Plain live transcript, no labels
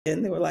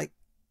and there were like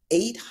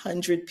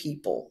 800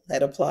 people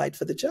that applied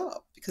for the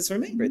job because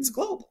remember, it's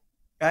global,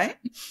 right?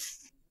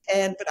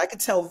 And but I could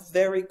tell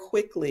very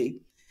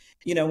quickly,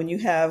 when you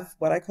have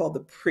what I call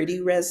the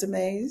pretty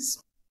resumes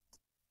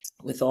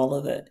with all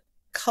of the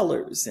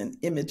colors and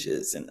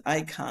images and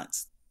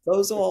icons,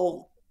 those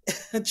all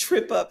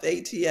trip up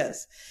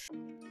ATS.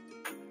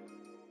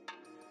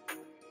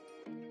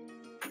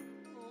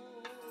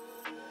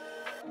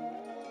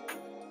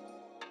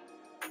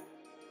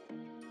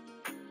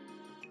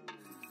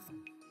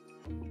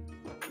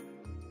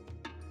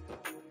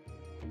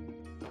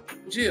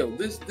 Jill,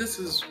 this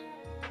is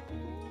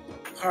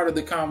part of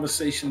the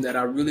conversation that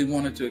I really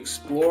wanted to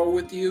explore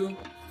with you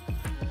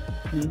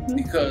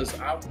because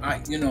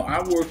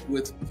I work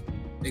with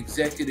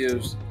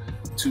executives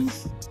to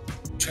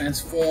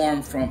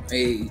transform from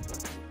a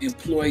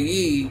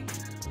employee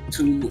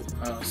to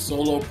a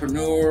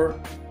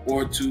solopreneur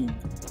or to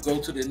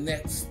go to the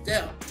next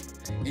step.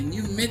 And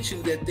you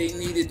mentioned that they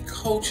needed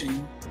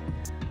coaching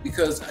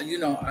because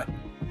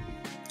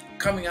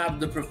coming out of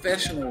the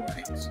professional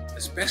ranks,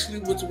 especially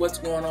with what's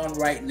going on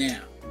right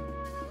now,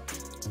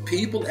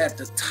 people at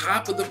the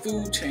top of the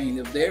food chain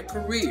of their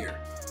career,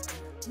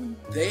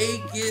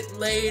 they get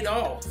laid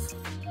off,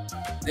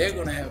 they're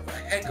going to have a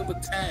heck of a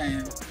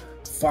time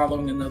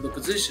following another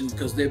position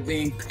because they're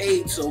being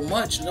paid so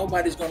much,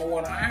 nobody's going to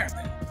want to hire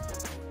them.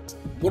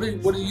 What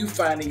are you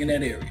finding in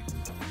that area?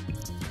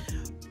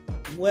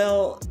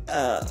 Well,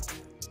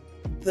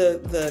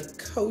 the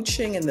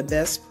coaching and the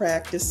best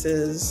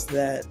practices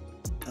that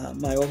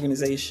my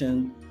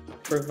organization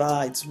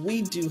provides,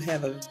 we do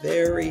have a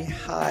very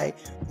high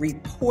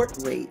report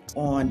rate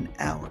on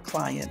our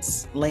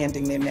clients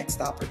landing their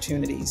next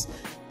opportunities,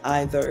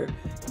 either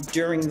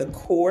during the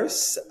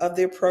course of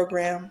their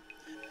program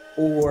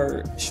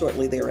or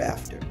shortly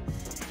thereafter.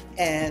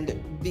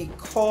 And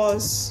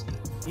because,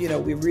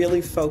 we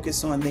really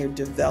focus on their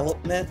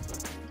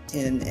development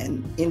and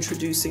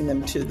introducing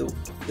them to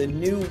the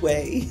new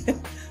way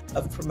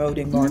of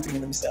promoting,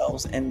 marketing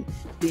themselves and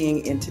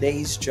being in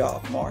today's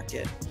job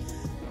market.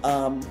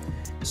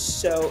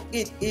 So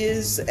it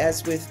is,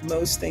 as with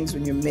most things,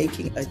 when you're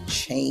making a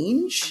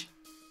change,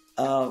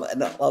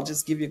 and I'll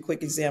just give you a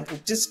quick example,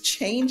 just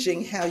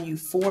changing how you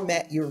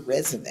format your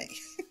resume.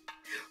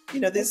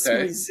 There's some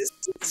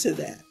resistance to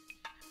that.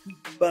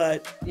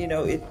 But,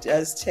 it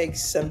does take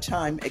some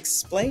time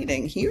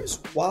explaining, here's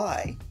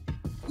why,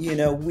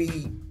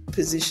 we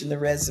position the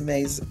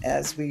resumes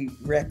as we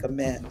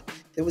recommend.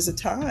 There was a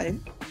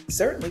time,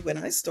 certainly when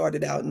I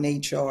started out in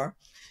HR,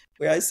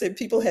 where I said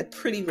people had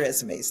pretty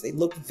resumes. They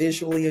looked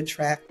visually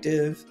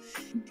attractive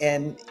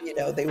and,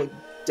 they were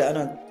done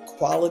on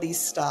quality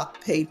stock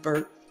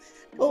paper.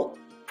 Well,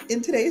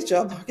 in today's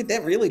job market,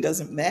 that really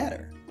doesn't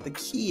matter. The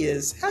key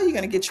is how are you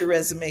going to get your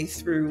resume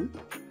through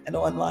an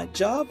online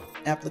job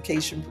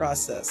application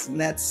process? And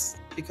that's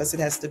because it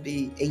has to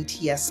be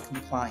ATS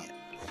compliant.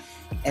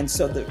 And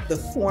so the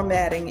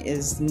formatting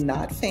is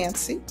not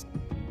fancy.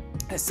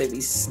 I say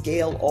we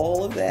scale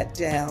all of that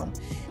down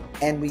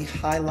and we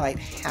highlight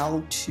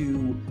how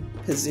to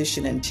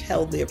position and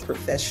tell their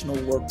professional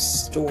work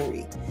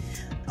story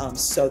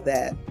so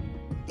that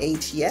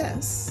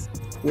ATS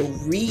will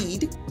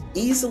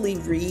easily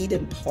read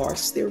and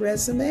parse their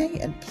resume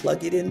and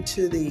plug it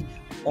into the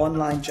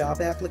online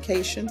job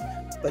application,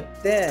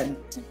 but then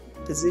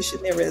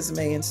position their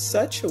resume in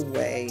such a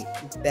way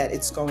that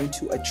it's going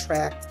to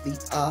attract the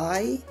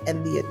eye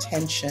and the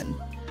attention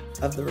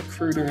of the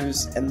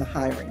recruiters and the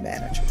hiring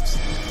managers.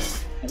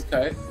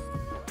 Okay.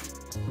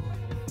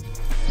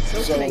 So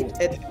it's an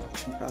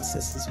education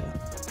process as well.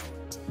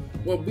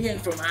 Well, being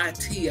from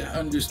IT, I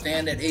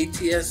understand that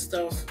ATS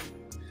stuff,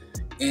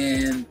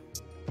 and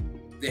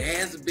there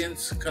has been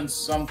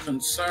some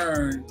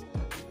concern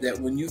that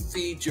when you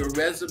feed your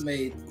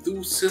resume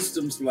through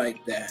systems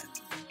like that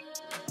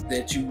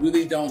you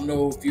really don't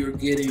know if you're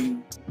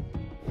getting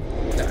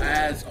the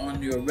eyes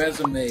on your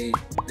resume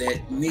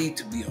that need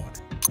to be on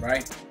it,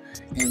 right?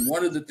 And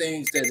one of the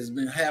things that has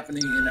been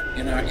happening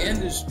in our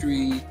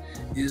industry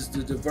is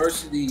the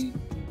diversity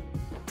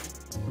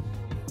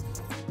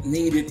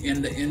needed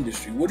in the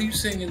industry. What are you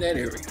seeing in that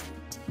area?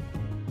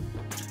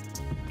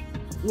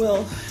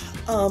 Well,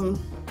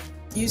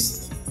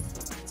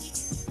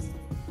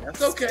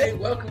 That's okay.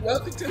 Welcome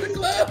to the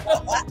club.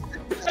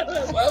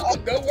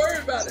 Welcome. Don't worry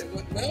about it.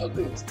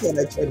 Welcome. Can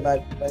I turn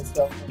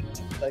myself?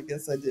 I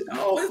guess I didn't.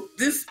 No,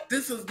 this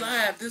is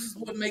live. This is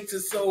what makes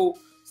it so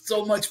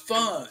much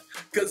fun.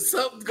 Because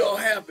something's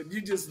gonna happen.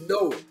 You just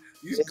know it.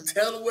 You can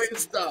tell the way it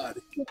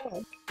started.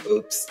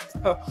 Oops.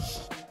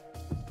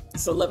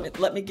 So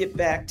let me get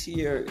back to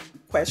your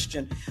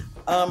question.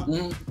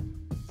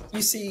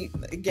 You see,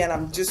 again,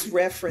 I'm just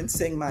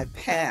referencing my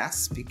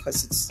past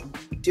because it's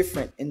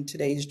different in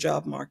today's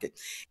job market.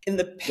 In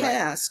the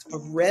past, a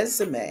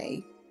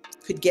resume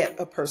could get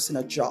a person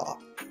a job.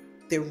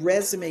 Their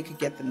resume could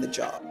get them the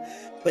job.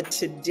 But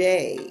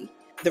today,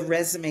 the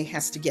resume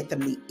has to get them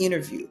the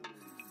interview.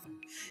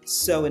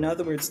 So in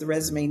other words, the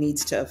resume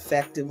needs to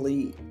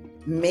effectively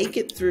make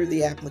it through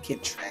the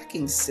applicant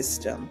tracking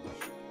system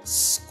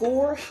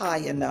score high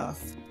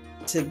enough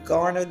to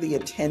garner the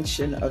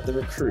attention of the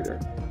recruiter.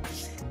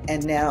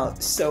 And now,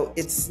 so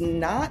it's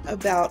not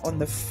about on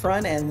the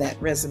front end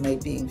that resume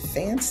being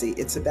fancy,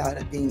 it's about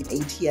it being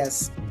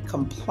ATS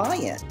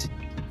compliant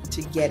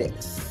to get it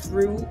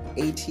through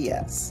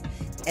ATS.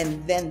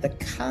 And then the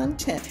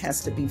content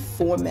has to be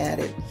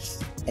formatted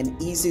and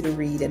easy to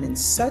read and in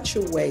such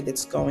a way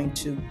that's going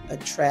to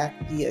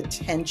attract the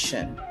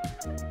attention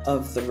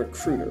of the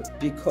recruiter.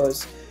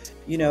 Because,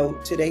 you know,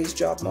 today's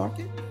job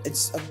market,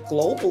 it's a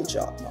global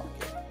job market.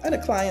 I had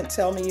a client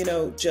tell me, you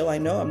know, Jill, I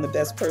know I'm the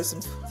best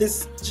person for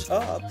this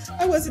job.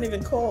 I wasn't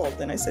even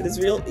called. And I said, it's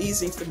real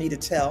easy for me to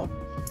tell.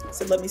 I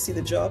said, let me see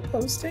the job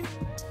posting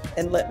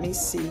and let me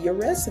see your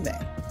resume.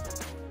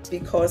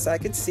 Because I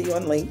could see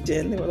on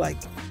LinkedIn, there were like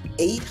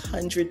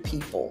 800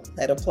 people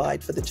that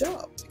applied for the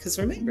job. Because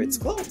remember, it's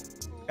global,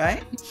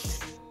 right?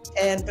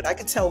 But I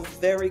could tell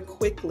very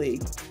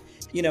quickly,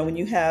 you know, when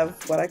you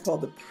have what I call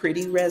the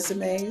pretty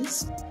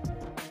resumes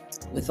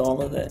with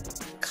all of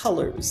the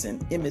colors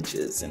and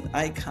images and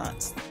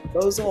icons,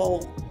 those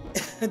all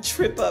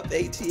trip up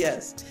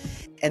ATS.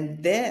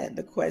 And then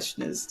the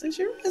question is, does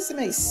your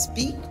resume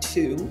speak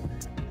to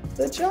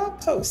the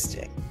job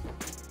posting?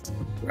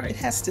 Right. It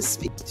has to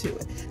speak to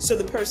it. So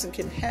the person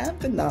can have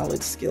the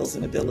knowledge, skills,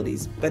 and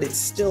abilities, but it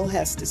still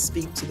has to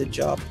speak to the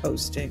job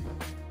posting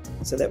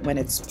so that when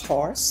it's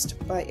parsed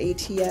by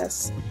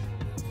ATS,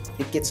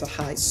 it gets a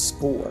high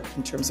score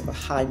in terms of a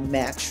high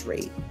match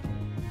rate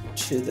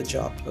to the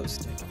job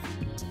posting.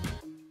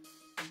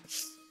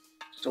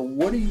 So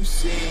what are you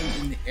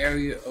seeing in the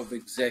area of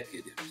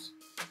executives?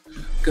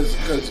 Because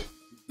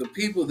the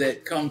people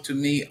that come to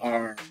me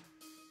are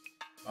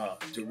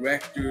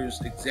directors,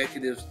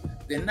 executives.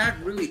 They're not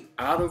really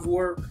out of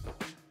work,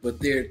 but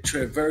they're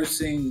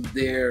traversing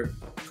their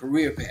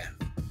career path.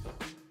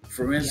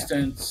 For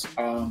instance,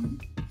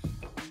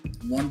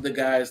 one of the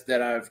guys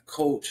that I've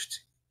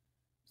coached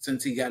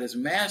since he got his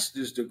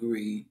master's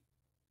degree,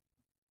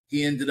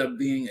 he ended up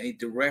being a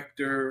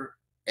director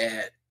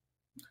at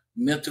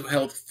mental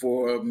health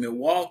for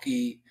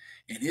Milwaukee,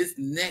 and his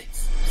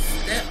next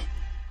step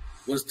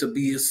was to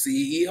be a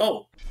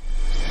CEO.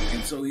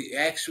 And so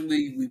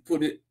we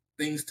put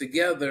things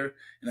together,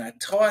 and I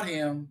taught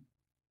him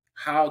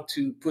how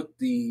to put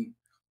the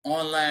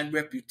online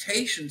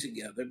reputation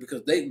together,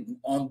 because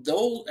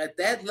at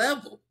that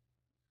level,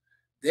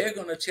 they're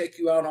going to check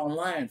you out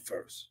online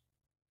first,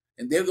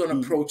 and they're going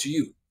to approach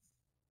you.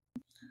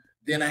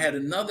 Then I had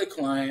another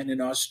client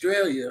in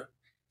Australia.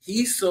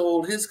 He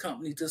sold his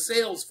company to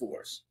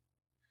Salesforce.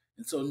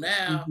 And so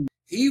now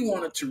he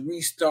wanted to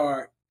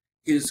restart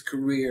his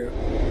career.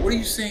 What are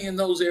you seeing in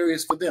those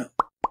areas for them?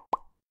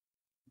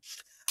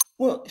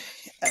 Well,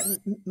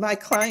 my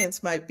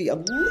clients might be a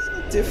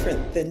little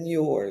different than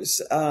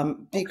yours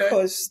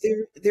because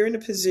they're in a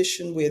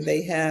position where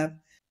they have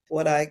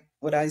what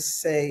I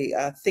say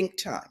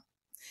think time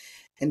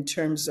in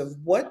terms of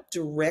what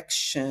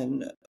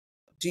direction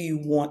do you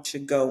want to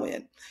go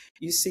in.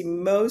 You see,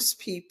 most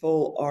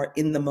people are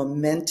in the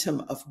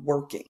momentum of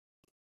working,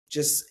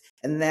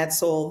 and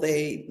that's all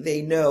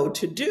they know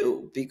to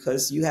do,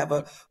 because you have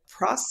a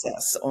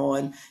process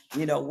on,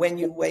 you know, when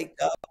you wake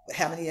up,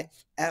 how many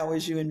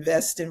hours you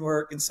invest in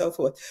work and so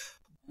forth.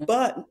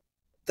 But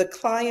the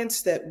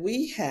clients that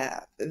we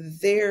have,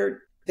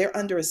 they're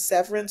under a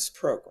severance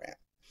program.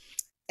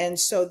 And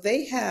so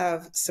they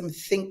have some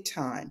think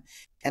time.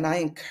 And I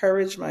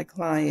encourage my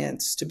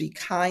clients to be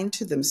kind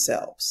to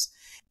themselves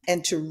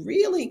and to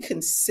really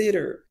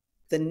consider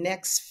the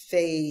next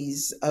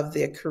phase of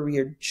their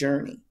career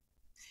journey.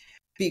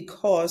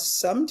 Because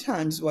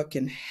sometimes what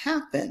can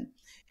happen,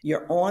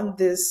 you're on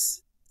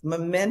this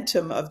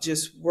momentum of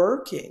just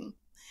working,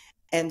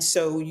 and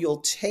so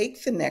you'll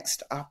take the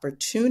next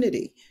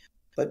opportunity.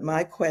 But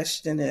my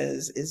question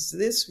is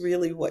this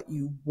really what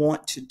you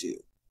want to do?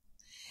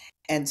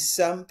 And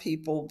some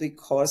people,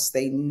 because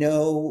they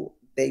know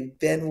they've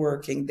been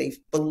working, they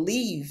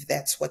believe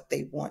that's what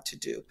they want to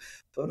do.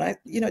 But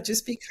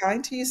just be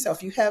kind to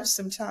yourself. You have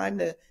some time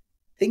to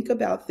think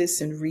about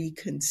this and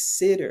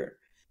reconsider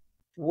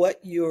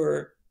what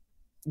your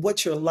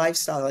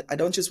lifestyle, I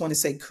don't just want to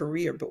say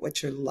career, but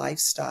what your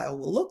lifestyle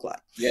will look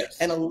like. Yes.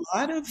 And a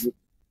lot of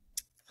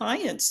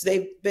clients,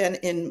 they've been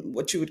in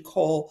what you would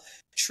call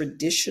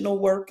traditional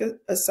work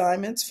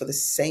assignments for the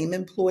same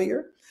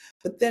employer.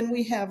 But then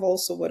we have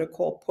also what are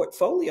called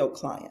portfolio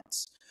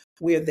clients,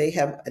 where they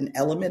have an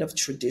element of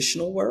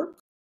traditional work.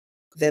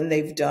 Then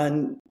they've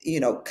done,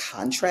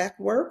 contract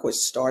work or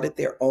started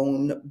their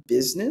own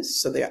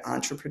business. So they're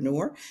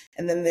entrepreneur.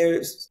 And then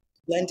there's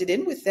blended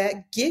in with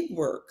that gig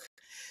work.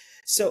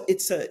 So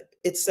it's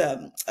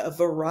a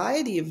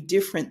variety of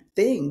different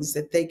things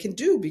that they can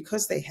do,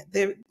 because they have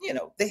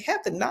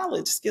the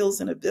knowledge,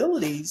 skills, and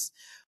abilities.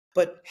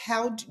 But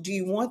how do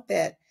you want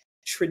that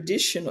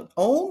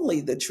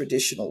only the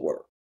traditional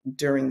work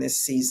during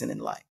this season in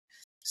life?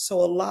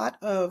 So a lot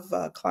of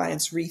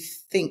clients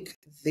rethink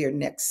their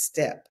next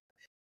step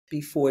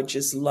before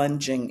just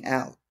lunging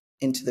out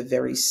into the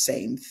very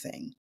same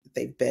thing that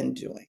they've been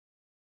doing.